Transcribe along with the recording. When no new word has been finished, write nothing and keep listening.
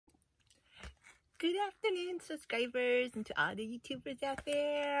Good afternoon, subscribers, and to all the YouTubers out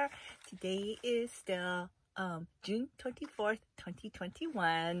there. Today is still June 24th,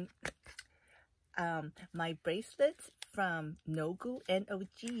 2021. My bracelets from Nogo,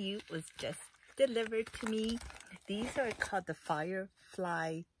 N-O-G-U, was just delivered to me. These are called the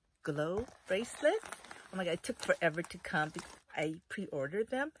Firefly Glow bracelets. Oh my god, it took forever to come. I pre-ordered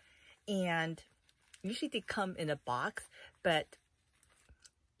them, and usually they come in a box, but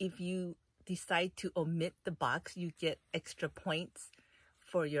if you decide to omit the box, you get extra points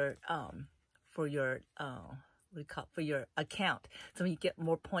for your account. So when you get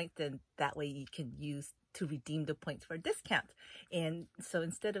more points, then that way you can use to redeem the points for a discount. And so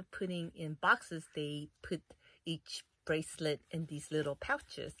instead of putting in boxes, they put each bracelet in these little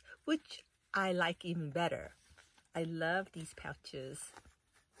pouches, which I like even better. I love these pouches.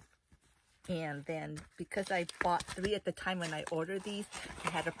 And then because I bought 3 at the time when I ordered these,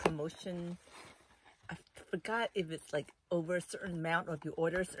 I had a promotion. I forgot if it's like over a certain amount, or if you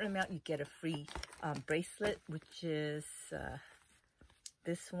order a certain amount, you get a free bracelet, which is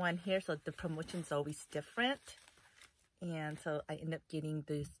this one here. So the promotion's always different. And so I ended up getting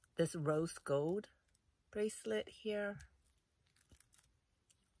this rose gold bracelet here.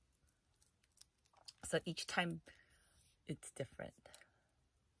 So each time it's different.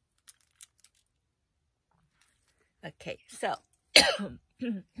 Okay, so,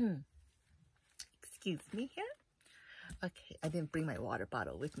 excuse me here. Okay, I didn't bring my water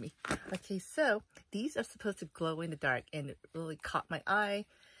bottle with me. Okay, so these are supposed to glow in the dark, and it really caught my eye.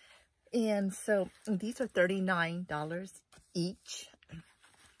 And so these are $39 each.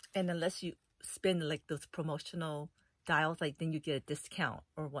 And unless you spend like those promotional dials, like then you get a discount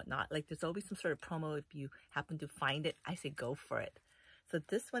or whatnot. Like there's always some sort of promo. If you happen to find it, I say go for it. So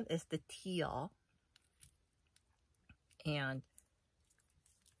this one is the teal. And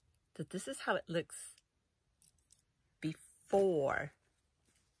so this is how it looks before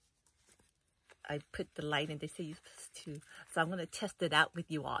I put the light in. They say you're supposed to. So I'm going to test it out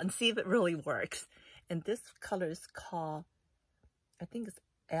with you all and see if it really works. And this color is called, I think it's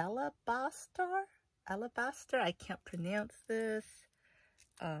Alabaster. Alabaster. I can't pronounce this.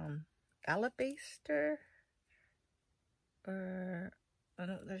 Alabaster. Or I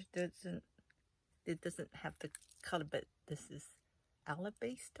don't know. It doesn't have the color, but this is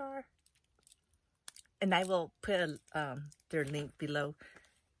Alabaster. And I will put their link below,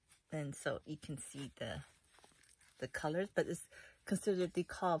 and so you can see the colors. But it's considered, they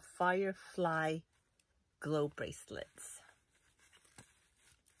call Firefly Glow bracelets.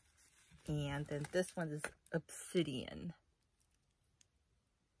 And then this one is Obsidian.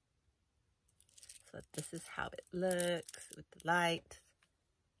 So this is how it looks with the light.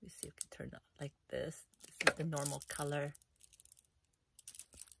 Let me see if I can turn it like this. This is the normal color.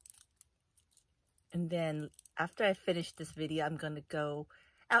 And then after I finish this video, I'm going to go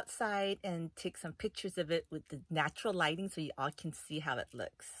outside and take some pictures of it with the natural lighting so you all can see how it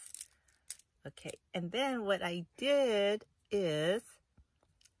looks. Okay, and then what I did is,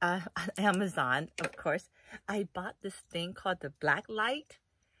 on Amazon, of course, I bought this thing called the black light.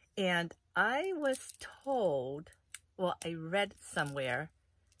 And I was told, well, I read somewhere,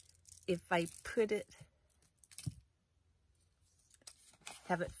 if I put it,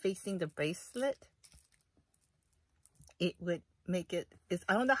 have it facing the bracelet, it would make it,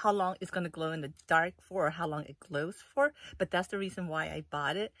 I don't know how long it's going to glow in the dark for, or how long it glows for, but that's the reason why I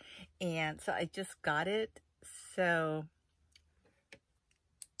bought it. And so I just got it. So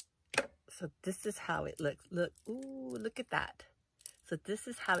this is how it looks. Look, ooh, look at that. So this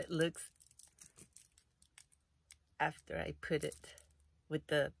is how it looks after I put it with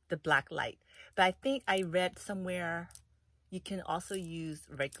the black light. But I think I read somewhere you can also use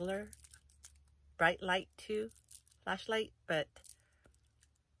regular bright light too, flashlight, but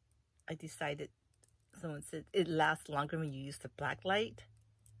I decided, someone said it lasts longer when you use the black light.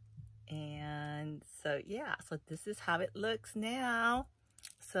 And so yeah, so this is how it looks now.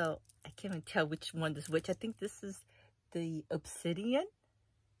 So I can't even tell which one is which. I think this is the Obsidian,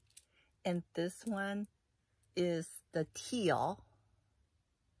 and this one is the teal,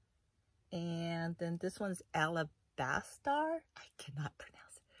 and then this one's Alabaster. I cannot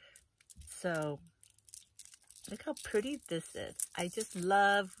pronounce it. So look how pretty this is. I just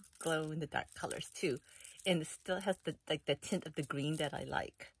love glow in the dark colors too, and it still has the the tint of the green that I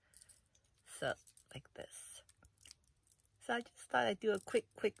like. So like this. So I just thought I'd do a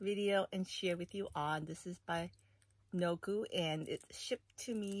quick video and share with you all. This is by Nogo, and it's shipped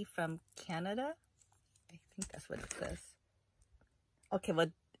to me from Canada. I think that's what it says. Okay,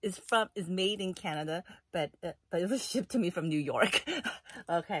 well, is made in Canada, but it was shipped to me from New York.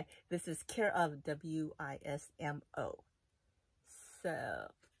 Okay, this is care of WISMO.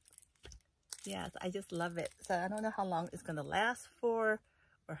 So yes, I just love it. So I don't know how long it's gonna last for,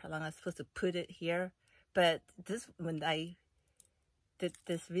 or how long I'm supposed to put it here. But when I did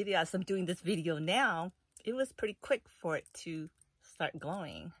this video, as I'm doing this video now, it was pretty quick for it to start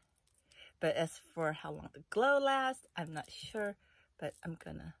glowing. But as for how long the glow lasts, I'm not sure, but I'm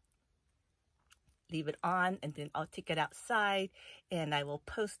gonna leave it on and then I'll take it outside and I will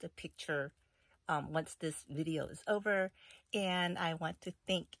post a picture once this video is over. And I want to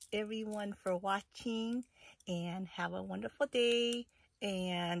thank everyone for watching and have a wonderful day.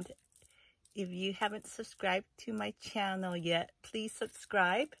 And if you haven't subscribed to my channel yet, please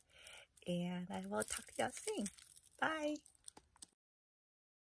subscribe and I will talk to y'all soon. Bye.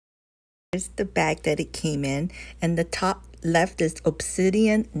 Here's the bag that it came in, and the top left is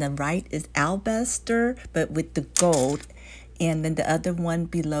obsidian and the right is alabaster, but with the gold, and then the other one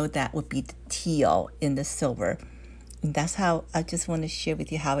below that would be the teal in the silver. And that's how I just want to share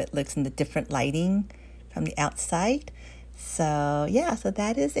with you how it looks in the different lighting from the outside. So yeah, so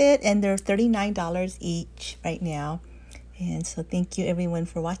that is it, and they're $39 each right now. And so thank you everyone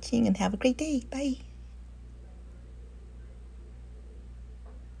for watching and have a great day. Bye.